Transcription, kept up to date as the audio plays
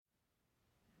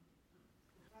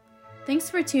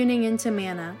Thanks for tuning in to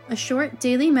Manna, a short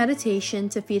daily meditation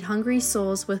to feed hungry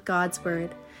souls with God's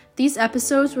Word. These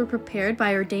episodes were prepared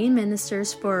by ordained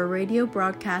ministers for a radio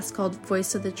broadcast called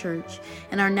Voice of the Church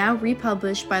and are now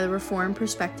republished by the Reformed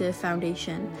Perspective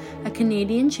Foundation, a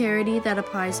Canadian charity that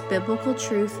applies biblical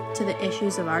truth to the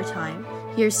issues of our time.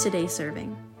 Here's today's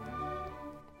serving.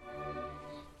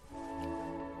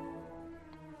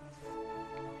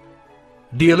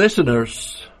 Dear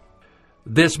listeners,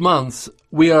 this month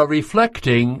we are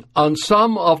reflecting on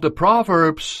some of the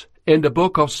Proverbs in the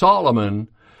book of Solomon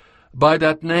by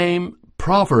that name,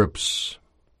 Proverbs.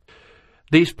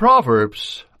 These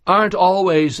Proverbs aren't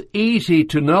always easy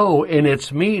to know in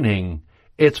its meaning,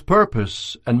 its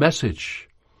purpose and message.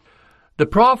 The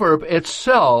proverb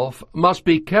itself must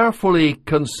be carefully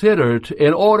considered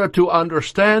in order to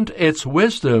understand its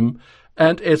wisdom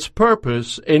and its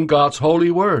purpose in God's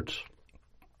holy word.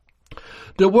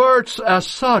 The words as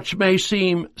such may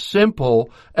seem simple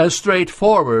and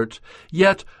straightforward,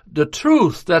 yet the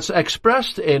truth that's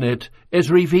expressed in it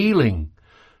is revealing,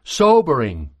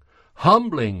 sobering,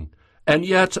 humbling, and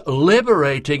yet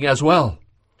liberating as well.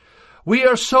 We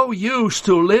are so used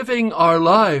to living our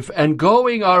life and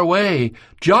going our way,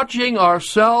 judging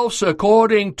ourselves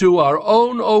according to our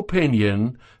own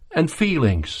opinion and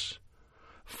feelings.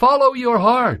 Follow your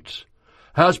heart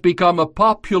has become a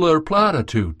popular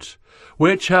platitude,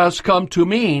 which has come to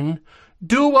mean,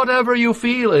 do whatever you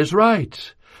feel is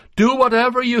right. Do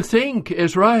whatever you think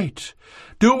is right.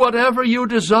 Do whatever you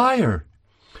desire.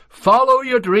 Follow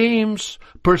your dreams.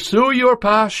 Pursue your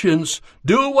passions.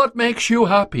 Do what makes you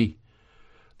happy.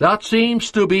 That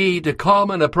seems to be the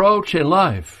common approach in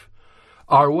life.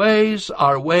 Our ways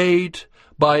are weighed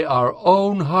by our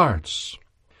own hearts.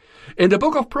 In the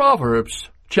book of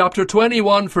Proverbs, chapter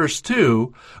 21, verse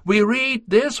 2, we read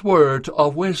this word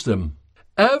of wisdom.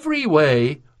 Every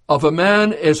way of a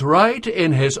man is right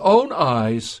in his own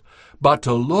eyes, but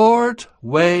the Lord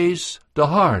weighs the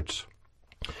heart.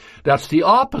 That's the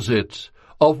opposite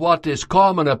of what this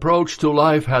common approach to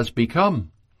life has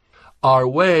become. Our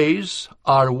ways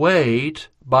are weighed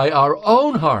by our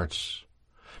own hearts.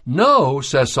 No,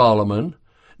 says Solomon,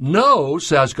 no,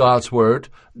 says God's word,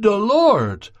 the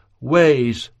Lord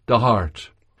weighs the heart.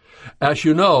 As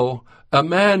you know, a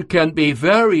man can be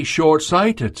very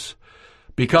short-sighted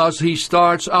because he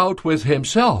starts out with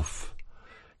himself.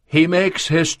 He makes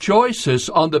his choices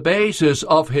on the basis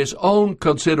of his own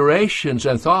considerations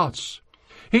and thoughts.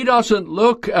 He doesn't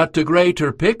look at the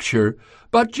greater picture,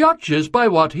 but judges by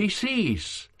what he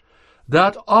sees.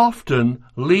 That often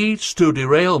leads to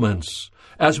derailments,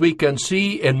 as we can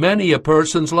see in many a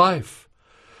person's life.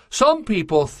 Some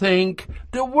people think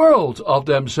the world of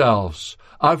themselves,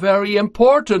 are very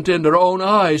important in their own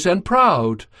eyes and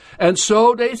proud, and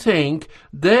so they think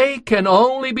they can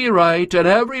only be right and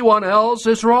everyone else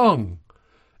is wrong.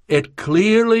 It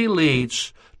clearly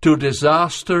leads to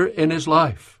disaster in his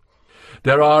life.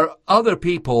 There are other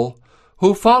people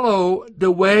who follow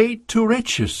the way to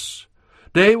riches.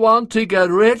 They want to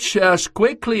get rich as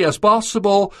quickly as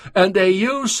possible, and they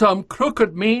use some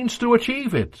crooked means to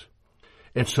achieve it.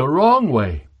 It's the wrong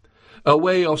way. A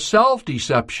way of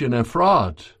self-deception and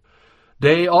fraud.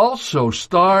 They also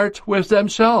start with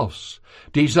themselves,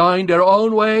 design their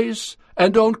own ways,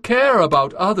 and don't care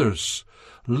about others,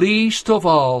 least of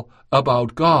all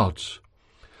about God.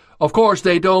 Of course,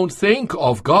 they don't think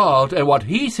of God and what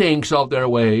He thinks of their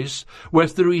ways,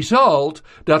 with the result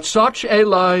that such a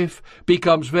life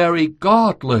becomes very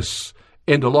godless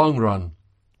in the long run.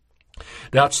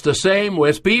 That's the same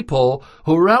with people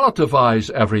who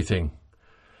relativize everything.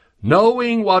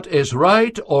 Knowing what is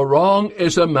right or wrong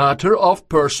is a matter of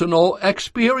personal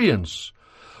experience.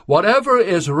 Whatever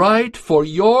is right for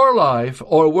your life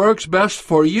or works best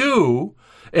for you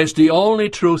is the only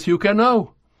truth you can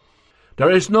know.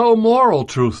 There is no moral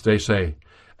truth, they say,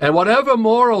 and whatever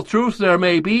moral truth there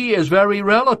may be is very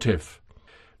relative.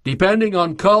 Depending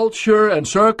on culture and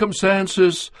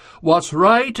circumstances, what's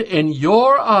right in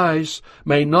your eyes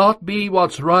may not be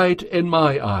what's right in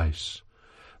my eyes.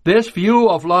 This view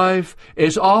of life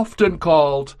is often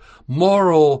called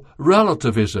moral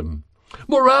relativism.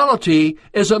 Morality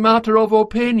is a matter of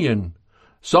opinion.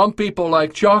 Some people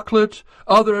like chocolate,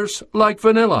 others like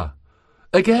vanilla.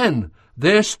 Again,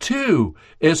 this too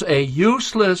is a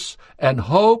useless and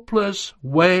hopeless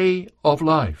way of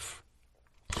life.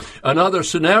 Another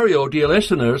scenario, dear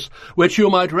listeners, which you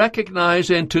might recognize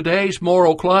in today's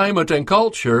moral climate and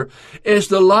culture, is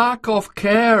the lack of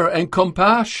care and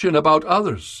compassion about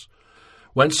others.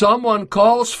 When someone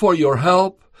calls for your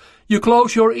help, you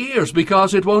close your ears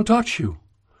because it won't touch you.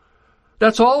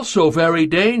 That's also very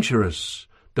dangerous.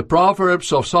 the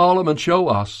Proverbs of Solomon show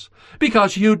us,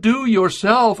 because you do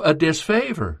yourself a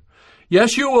disfavor.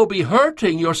 Yes, you will be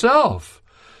hurting yourself.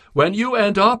 When you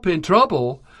end up in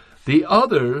trouble, the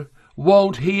other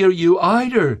won't hear you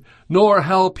either, nor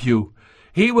help you.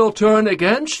 He will turn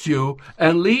against you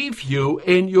and leave you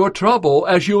in your trouble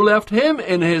as you left him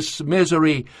in his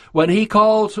misery when he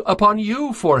called upon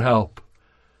you for help.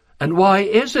 And why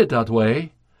is it that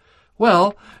way?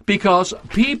 Well, because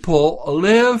people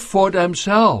live for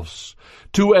themselves,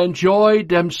 to enjoy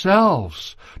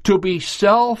themselves, to be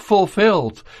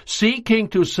self-fulfilled, seeking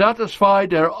to satisfy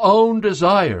their own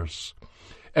desires.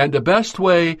 And the best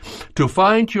way to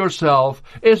find yourself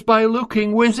is by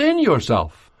looking within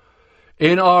yourself.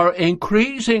 In our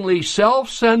increasingly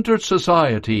self-centered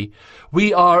society,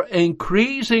 we are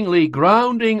increasingly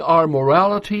grounding our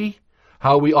morality,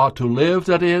 how we ought to live,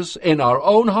 that is, in our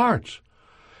own heart.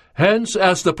 Hence,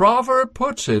 as the proverb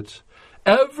puts it,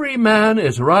 every man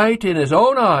is right in his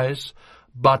own eyes,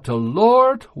 but the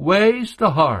Lord weighs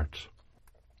the heart.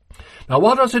 Now,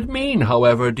 what does it mean,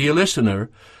 however, dear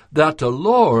listener, that the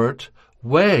Lord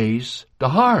weighs the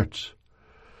heart?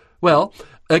 Well,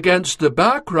 against the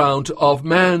background of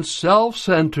man's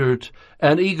self-centered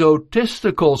and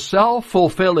egotistical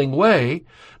self-fulfilling way,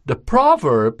 the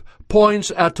proverb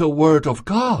points at the Word of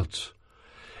God.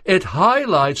 It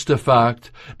highlights the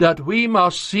fact that we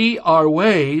must see our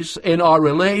ways in our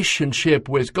relationship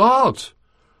with God.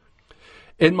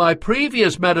 In my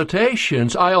previous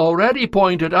meditations, I already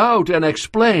pointed out and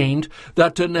explained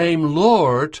that the name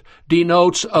Lord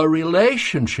denotes a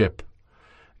relationship.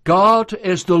 God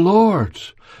is the Lord,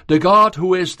 the God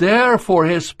who is there for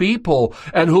his people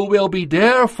and who will be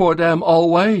there for them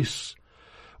always.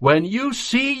 When you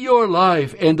see your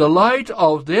life in the light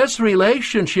of this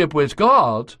relationship with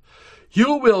God,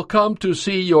 you will come to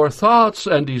see your thoughts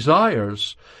and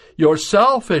desires, your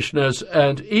selfishness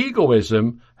and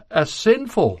egoism as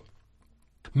sinful.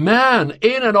 Man,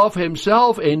 in and of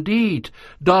himself, indeed,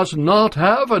 does not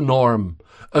have a norm,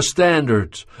 a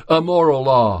standard, a moral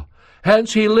law.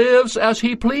 Hence he lives as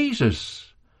he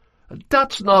pleases.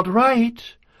 That's not right.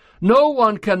 No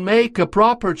one can make a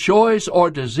proper choice or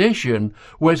decision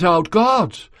without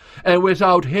God and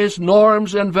without his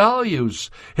norms and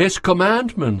values, his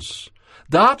commandments.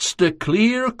 That's the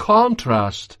clear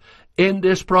contrast in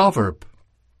this proverb.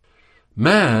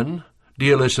 Man,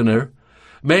 dear listener,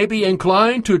 may be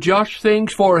inclined to judge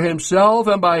things for himself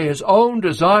and by his own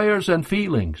desires and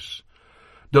feelings.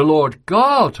 The Lord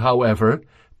God, however,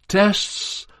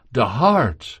 tests the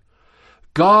heart.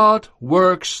 God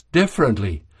works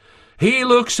differently. He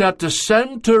looks at the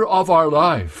center of our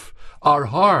life, our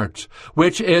heart,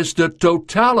 which is the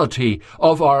totality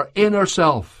of our inner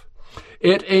self.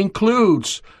 It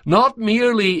includes not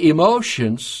merely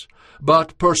emotions,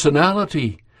 but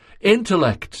personality,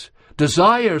 intellect,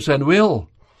 desires, and will.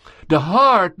 The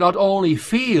heart not only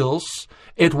feels,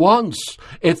 it wants,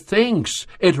 it thinks,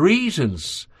 it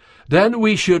reasons. Then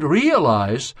we should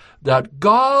realize that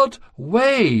God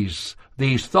weighs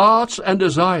these thoughts and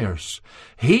desires.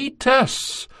 He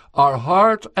tests our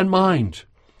heart and mind.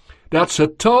 That's a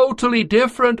totally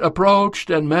different approach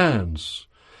than man's.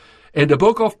 In the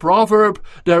book of Proverbs,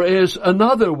 there is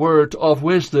another word of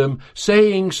wisdom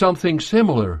saying something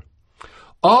similar.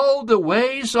 All the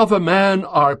ways of a man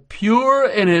are pure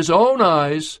in his own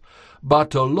eyes,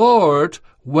 but the Lord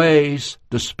weighs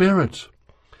the spirit.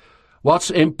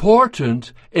 What's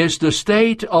important is the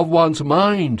state of one's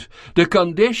mind, the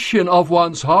condition of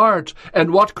one's heart,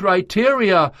 and what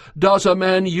criteria does a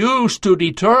man use to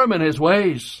determine his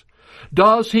ways?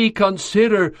 Does he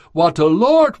consider what the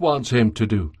Lord wants him to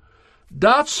do?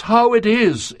 That's how it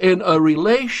is in a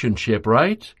relationship,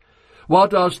 right? What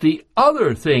does the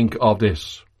other think of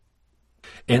this?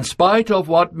 In spite of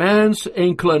what man's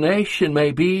inclination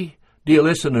may be, dear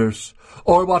listeners,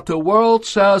 or what the world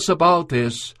says about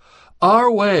this,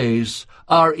 our ways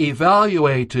are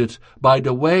evaluated by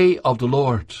the way of the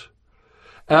Lord.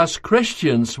 As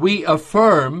Christians, we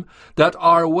affirm that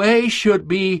our way should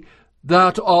be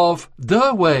that of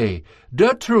the way,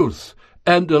 the truth,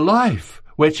 and the life,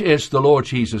 which is the Lord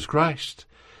Jesus Christ.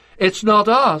 It's not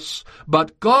us,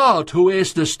 but God who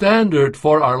is the standard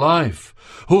for our life,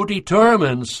 who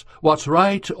determines what's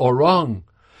right or wrong.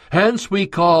 Hence we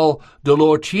call the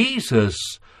Lord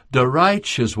Jesus the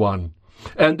righteous one.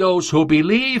 And those who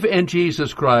believe in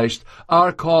Jesus Christ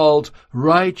are called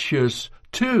righteous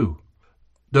too.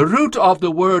 The root of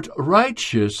the word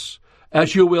righteous,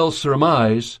 as you will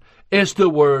surmise, is the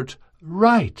word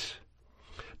right.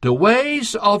 The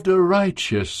ways of the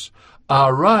righteous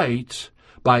are right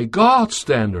by God's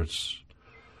standards.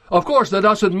 Of course, that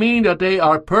doesn't mean that they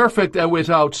are perfect and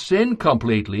without sin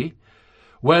completely.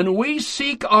 When we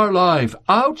seek our life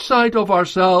outside of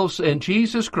ourselves in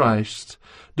Jesus Christ,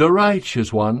 the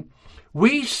righteous one,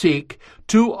 we seek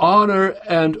to honor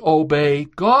and obey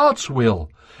God's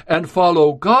will and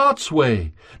follow God's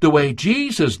way, the way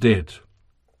Jesus did.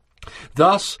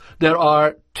 Thus, there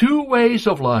are two ways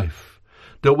of life,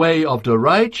 the way of the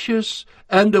righteous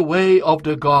and the way of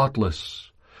the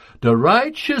godless. The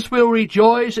righteous will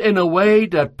rejoice in a way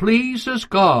that pleases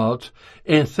God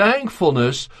in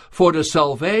thankfulness for the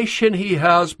salvation he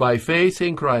has by faith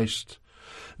in Christ.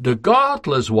 The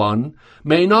godless one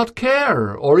may not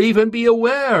care or even be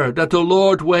aware that the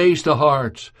Lord weighs the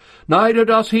heart. Neither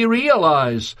does he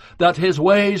realize that his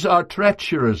ways are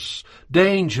treacherous,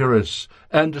 dangerous,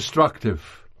 and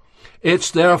destructive.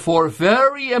 It's therefore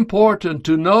very important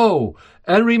to know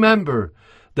and remember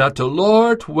that the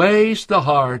Lord weighs the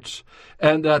heart,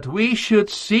 and that we should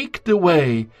seek the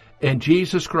way in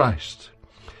Jesus Christ.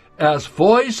 As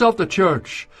voice of the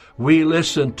church, we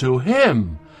listen to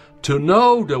him to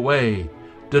know the way,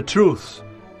 the truth,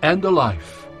 and the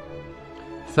life.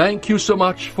 Thank you so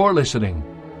much for listening.